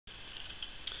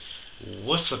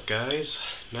What's up, guys?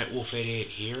 Nightwolf88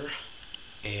 here,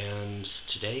 and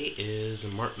today is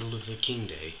Martin Luther King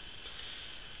Day.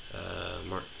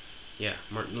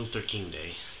 Martin Luther King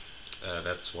Day.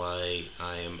 That's why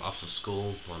I am off of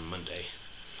school on Monday.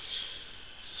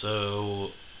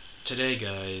 So, today,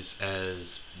 guys,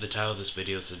 as the title of this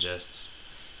video suggests,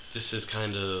 this is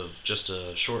kind of just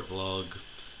a short vlog.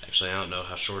 Actually, I don't know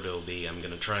how short it'll be. I'm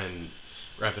gonna try and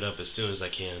wrap it up as soon as I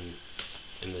can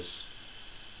in this.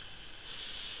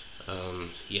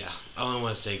 All I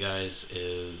want to say, guys,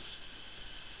 is,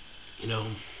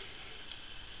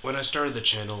 when I started the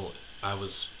channel, I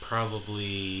was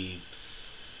probably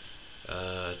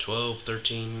 12,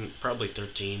 13, probably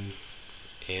 13,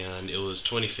 and it was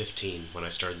 2015 when I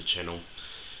started the channel.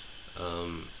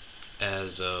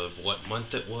 As of what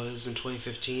month it was in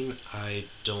 2015, I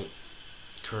don't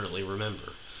currently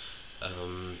remember.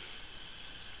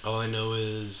 All I know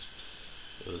is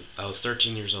I was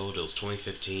 13 years old, it was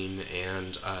 2015,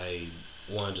 and I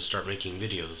wanted to start making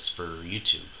videos for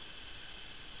YouTube.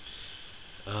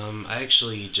 I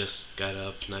actually just got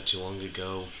up not too long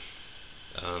ago.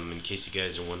 In case you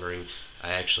guys are wondering,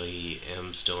 I actually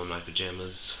am still in my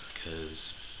pajamas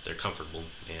because they're comfortable,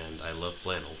 and I love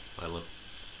flannel. I love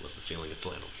the feeling of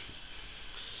flannel.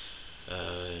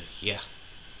 Yeah.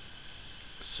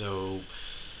 So,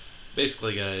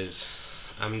 basically, guys,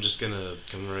 I'm just gonna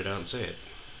come right out and say it.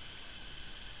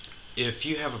 If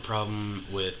you have a problem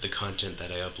with the content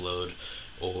that I upload,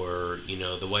 or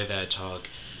the way that I talk,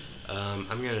 I'm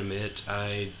gonna admit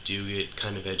I do get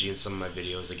kind of edgy in some of my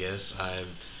videos. I guess I've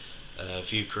a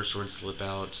few curse words slip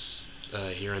out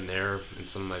here and there in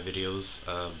some of my videos,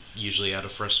 usually out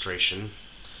of frustration.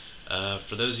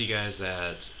 For those of you guys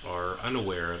that are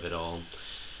unaware of it all,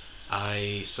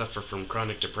 I suffer from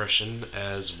chronic depression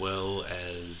as well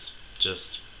as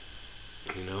just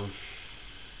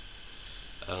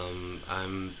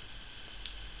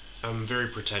I'm very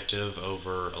protective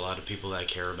over a lot of people that I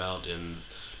care about, and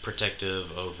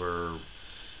protective over,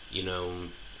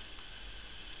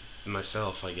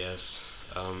 myself, I guess.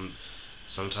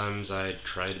 Sometimes I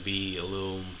try to be a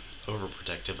little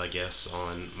overprotective, I guess,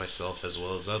 on myself as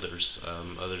well as others,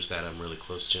 others that I'm really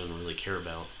close to and really care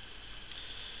about.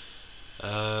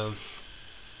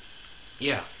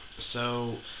 Yeah,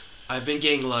 so I've been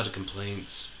getting a lot of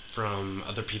complaints from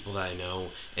other people that I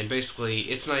know, and basically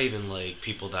it's not even like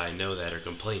people that I know that are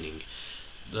complaining.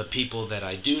 The people that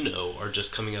I do know are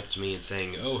just coming up to me and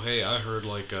saying, "Oh, hey, I heard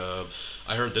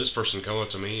this person come up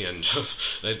to me and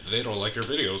they don't like your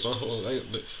videos. Oh,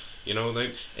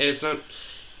 and it's not,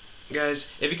 guys.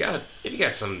 If you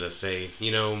got something to say,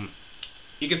 you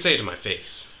can say it to my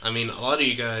face. I mean, a lot of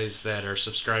you guys that are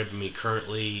subscribed to me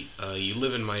currently, you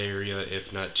live in my area,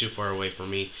 if not too far away from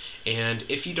me, and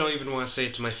if you don't even want to say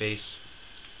it to my face,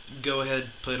 go ahead,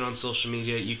 put it on social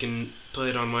media. You can put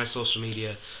it on my social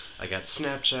media. I got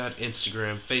Snapchat,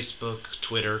 Instagram, Facebook,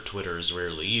 Twitter. Twitter is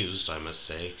rarely used, I must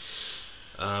say.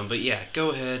 But yeah, go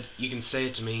ahead, you can say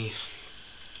it to me.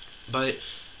 But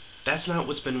that's not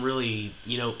what's been really,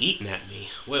 eating at me.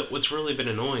 What's really been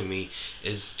annoying me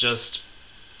is just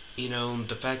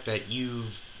the fact that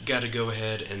you've got to go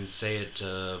ahead and say it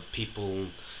to people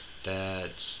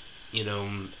that,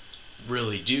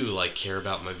 really do care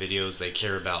about my videos. They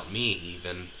care about me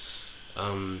even.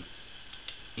 Um,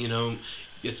 you know,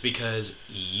 it's because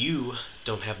you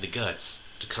don't have the guts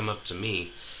to come up to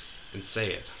me and say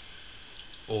it,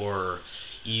 or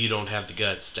you don't have the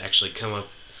guts to actually come up,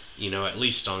 at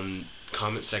least on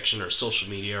comment section or social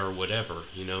media or whatever.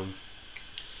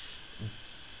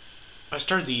 I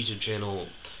started the YouTube channel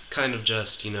kind of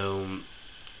just,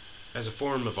 as a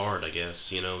form of art, I guess.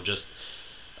 Just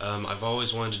I've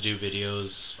always wanted to do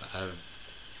videos.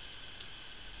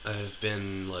 I've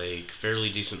been fairly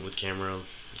decent with camera.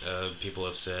 People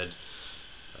have said,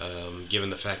 given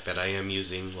the fact that I am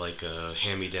using a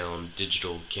hand-me-down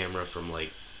digital camera from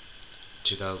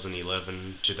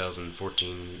 2011,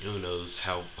 2014, who knows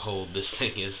how old this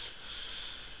thing is.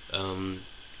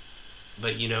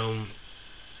 But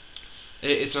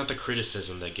it's not the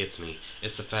criticism that gets me.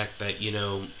 It's the fact that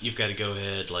you've got to go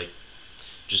ahead,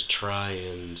 just try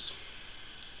and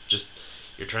just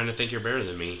you're trying to think you're better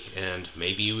than me, and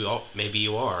maybe you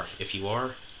are. If you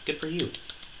are, good for you.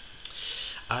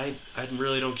 I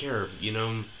really don't care.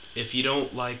 If you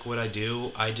don't like what I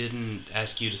do, I didn't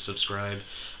ask you to subscribe.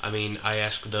 I mean, I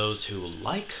ask those who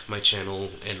like my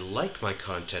channel and like my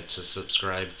content to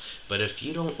subscribe. But if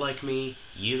you don't like me,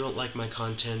 you don't like my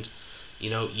content, you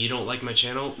don't like my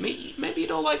channel, maybe you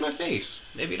don't like my face,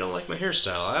 maybe you don't like my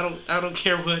hairstyle. I don't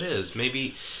care what it is.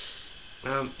 Maybe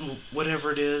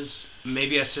whatever it is,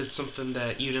 maybe I said something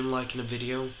that you didn't like in a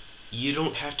video. you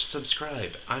don't have to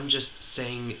subscribe. I'm just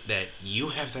saying that you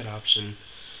have that option.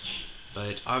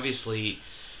 But obviously,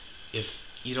 if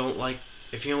you don't like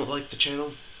if you don't like the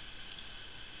channel,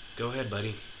 go ahead,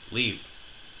 buddy. Leave.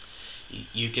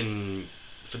 You can,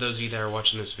 for those of you that are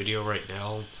watching this video right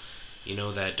now,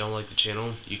 that don't like the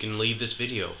channel, you can leave this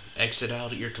video. Exit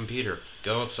out at your computer.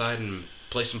 Go outside and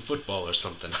play some football or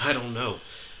something. I don't know.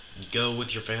 Go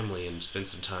with your family and spend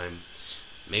some time.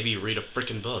 Maybe read a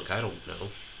frickin' book. I don't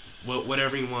know.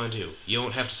 Whatever you want to do. You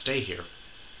don't have to stay here.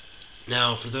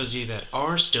 Now, for those of you that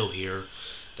are still here,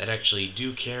 that actually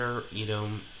do care,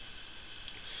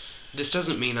 this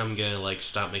doesn't mean I'm gonna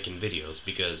stop making videos,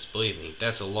 because believe me,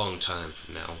 that's a long time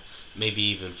from now. Maybe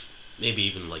even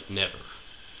never.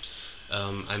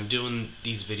 I'm doing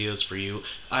these videos for you.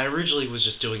 I originally was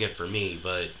just doing it for me,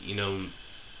 but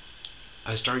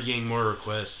I started getting more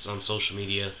requests on social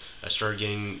media. I started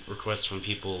getting requests from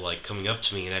people coming up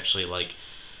to me and actually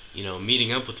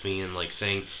meeting up with me and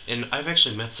saying, and I've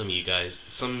actually met some of you guys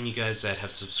that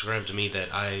have subscribed to me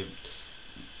that I'm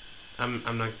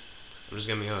not, I'm just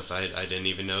gonna be honest, I didn't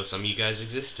even know some of you guys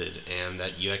existed, and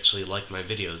that you actually like my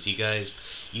videos.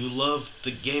 You love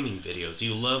the gaming videos,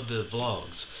 you love the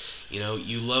vlogs,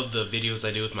 you love the videos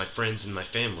I do with my friends and my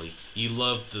family. You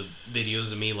love the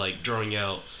videos of me drawing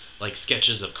out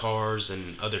sketches of cars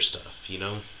and other stuff,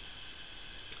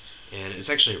 And it's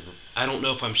actually, I don't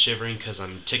know if I'm shivering because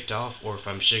I'm ticked off, or if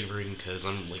I'm shivering because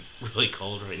I'm really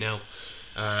cold right now.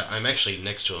 I'm actually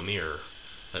next to a mirror,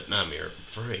 not a mirror,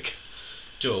 frick,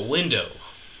 to a window.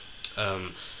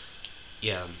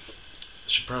 Yeah,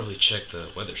 should probably check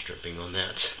the weather stripping on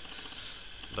that.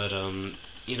 But I'm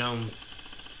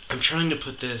trying to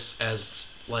put this as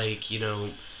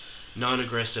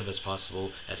non-aggressive as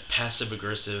possible, as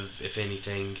passive-aggressive, if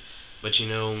anything. But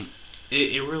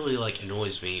it really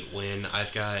annoys me when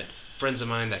I've got friends of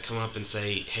mine that come up and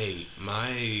say, "Hey,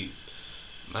 my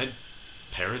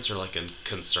parents are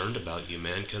concerned about you,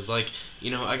 man," because I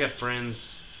got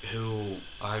friends who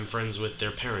I'm friends with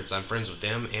their parents. I'm friends with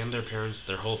them and their parents,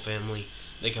 their whole family.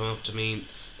 They come up to me,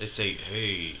 they say,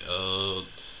 "Hey,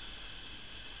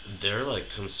 they're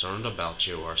concerned about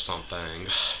you or something.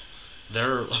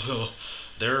 They're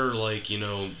they're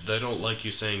they don't like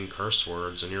you saying curse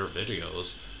words in your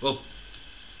videos." Well,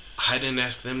 I didn't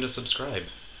ask them to subscribe.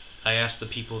 I asked the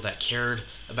people that cared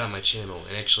about my channel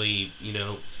and actually,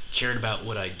 cared about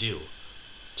what I do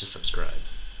to subscribe.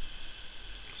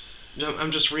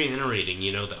 I'm just reiterating,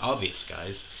 the obvious,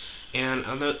 guys. And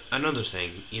another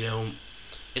thing,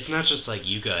 it's not just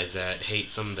you guys that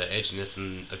hate some of the edginess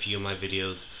in a few of my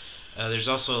videos. There's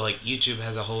also YouTube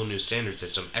has a whole new standard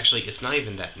system. Actually, it's not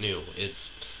even that new.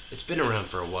 It's been around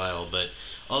for a while, but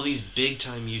all these big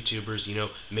time YouTubers,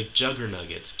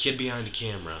 McJuggernuggets, Kid Behind the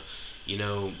Camera,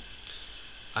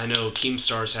 I know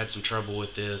Keemstar's had some trouble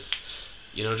with this.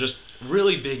 Just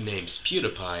really big names.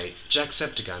 PewDiePie,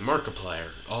 Jacksepticeye,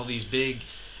 Markiplier, all these big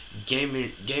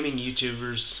gaming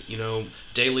YouTubers,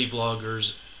 daily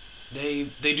vloggers. They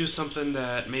do something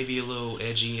that may be a little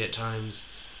edgy at times.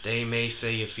 They may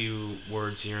say a few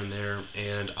words here and there,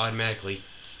 and automatically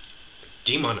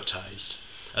demonetized.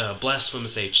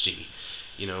 Blasphemous HD,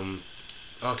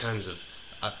 all kinds of.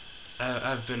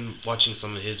 I've been watching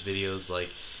some of his videos,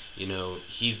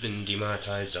 he's been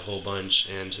demonetized a whole bunch,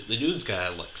 and the dude's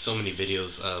got so many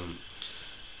videos.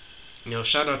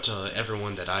 Shout out to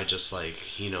everyone that I just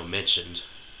mentioned.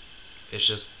 It's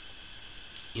just,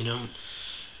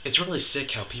 it's really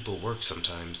sick how people work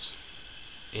sometimes,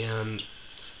 and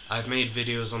I've made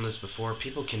videos on this before.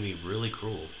 People can be really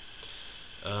cruel.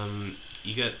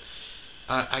 You get,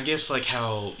 I guess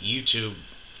how YouTube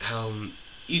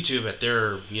at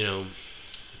their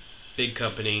big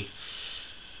company,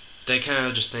 they kind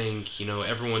of just think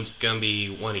everyone's gonna be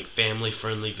wanting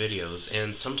family-friendly videos,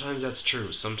 and sometimes that's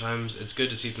true. Sometimes it's good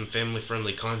to see some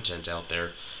family-friendly content out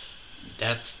there.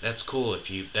 That's cool if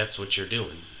that's what you're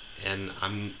doing, and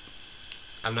I'm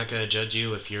not gonna judge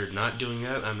you if you're not doing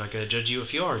that. I'm not gonna judge you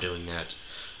if you are doing that.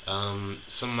 Some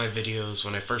of my videos,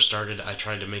 when I first started, I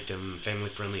tried to make them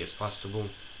family-friendly as possible,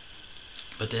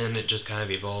 but then it just kind of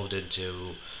evolved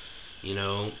into,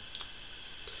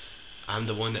 I'm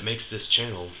the one that makes this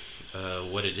channel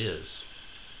what it is.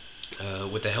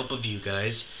 With the help of you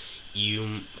guys,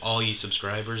 all you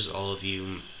subscribers, all of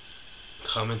you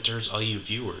commenters, all you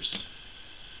viewers,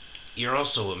 you're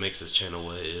also what makes this channel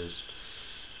what it is.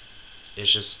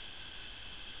 It's just,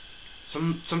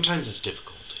 sometimes it's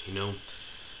difficult,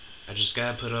 I just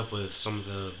gotta put up with some of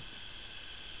the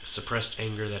suppressed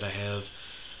anger that I have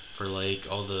for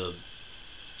all the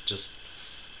just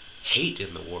hate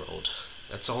in the world.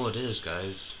 That's all it is,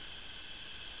 guys.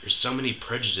 There's so many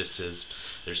prejudices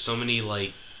There's so many,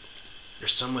 like,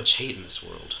 there's so much hate in this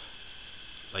world.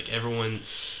 Like, everyone,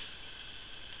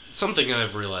 something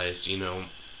I've realized,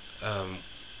 um,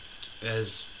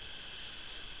 as,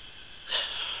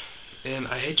 and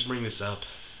I hate to bring this up,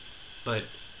 but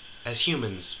as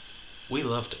humans, we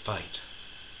love to fight.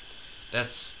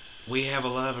 That's, we have a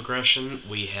lot of aggression,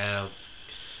 we have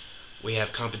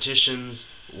competitions,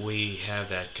 we have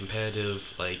that competitive,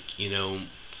 like,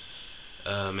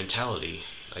 mentality,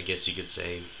 I guess you could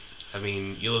say. I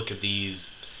mean, you look at these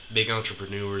big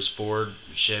entrepreneurs, Ford,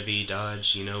 Chevy,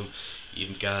 Dodge,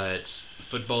 you've got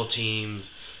football teams,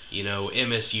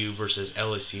 MSU versus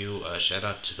LSU. Shout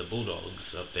out to the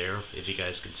Bulldogs up there, if you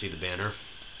guys can see the banner.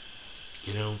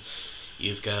 You know,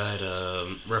 you've got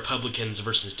Republicans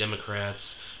versus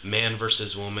Democrats, man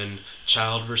versus woman,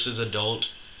 child versus adult.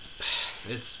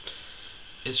 It's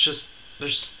it's just,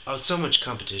 there's so much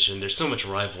competition. There's so much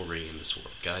rivalry in this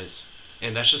world, guys,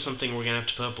 and that's just something we're gonna have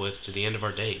to put up with to the end of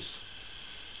our days.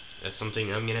 That's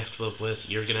something I'm gonna have to put up with.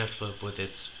 You're gonna have to put up with.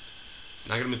 It's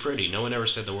not gonna be pretty. No one ever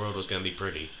said the world was gonna be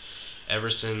pretty. Ever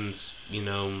since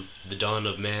the dawn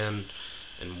of man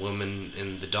and woman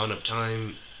and the dawn of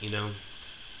time,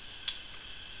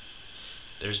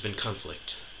 there's been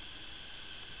conflict,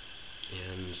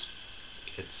 and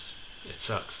it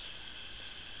sucks.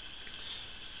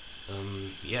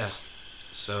 Yeah.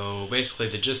 So basically,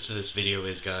 the gist of this video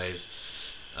is, guys,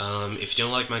 if you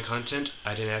don't like my content,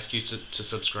 I didn't ask you to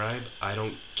subscribe. I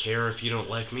don't care if you don't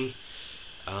like me.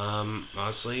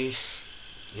 Honestly,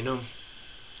 you know,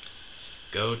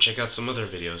 go check out some other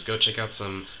videos. Go check out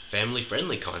some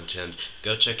family-friendly content.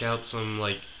 Go check out some,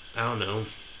 like, I don't know,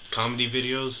 comedy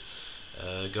videos.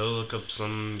 Go look up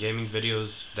some gaming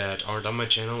videos that aren't on my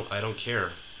channel. I don't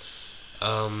care.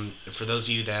 For those of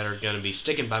you that are going to be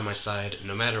sticking by my side,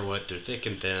 no matter what, through thick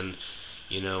and thin,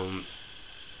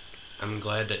 I'm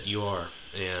glad that you are.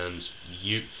 And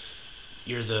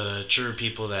you're the true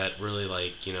people that really,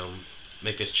 like,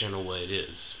 make this channel what it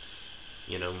is.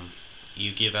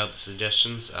 You give out the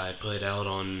suggestions, I put it out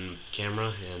on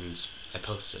camera, and I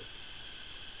post it.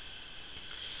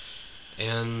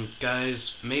 And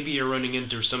guys, maybe you're running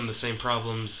into some of the same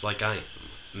problems like I am.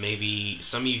 Maybe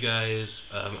some of you guys,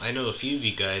 I know a few of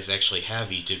you guys actually have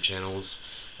YouTube channels.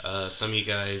 Some of you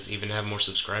guys even have more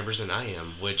subscribers than I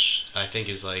am, which I think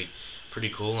is, like, pretty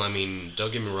cool. I mean,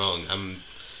 don't get me wrong,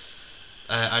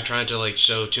 I try not to, like,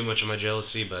 show too much of my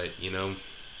jealousy, but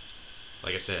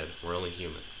like I said, we're only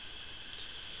human.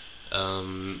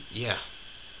 Yeah.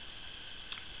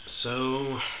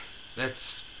 So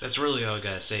that's really all I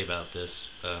gotta say about this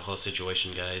whole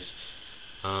situation, guys.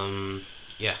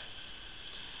 Yeah.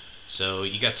 So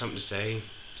you got something to say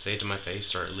it to my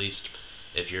face, or at least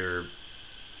if you're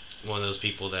one of those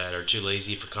people that are too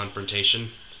lazy for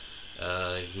confrontation,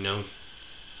 you're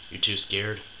too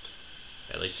scared,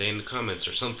 at least say in the comments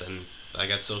or something. I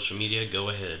got social media, go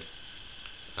ahead.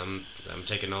 I'm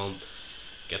taking all,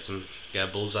 got a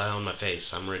bullseye on my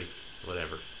face, I'm ready,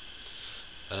 whatever.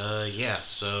 Yeah,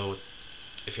 so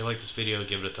if you like this video,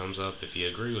 give it a thumbs up. If you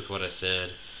agree with what I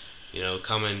said,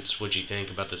 comment what you think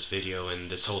about this video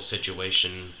and this whole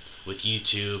situation with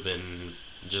YouTube and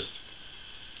just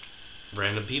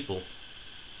random people.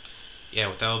 Yeah,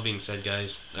 with that all being said,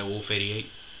 guys, that Wolf88,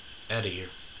 out of here.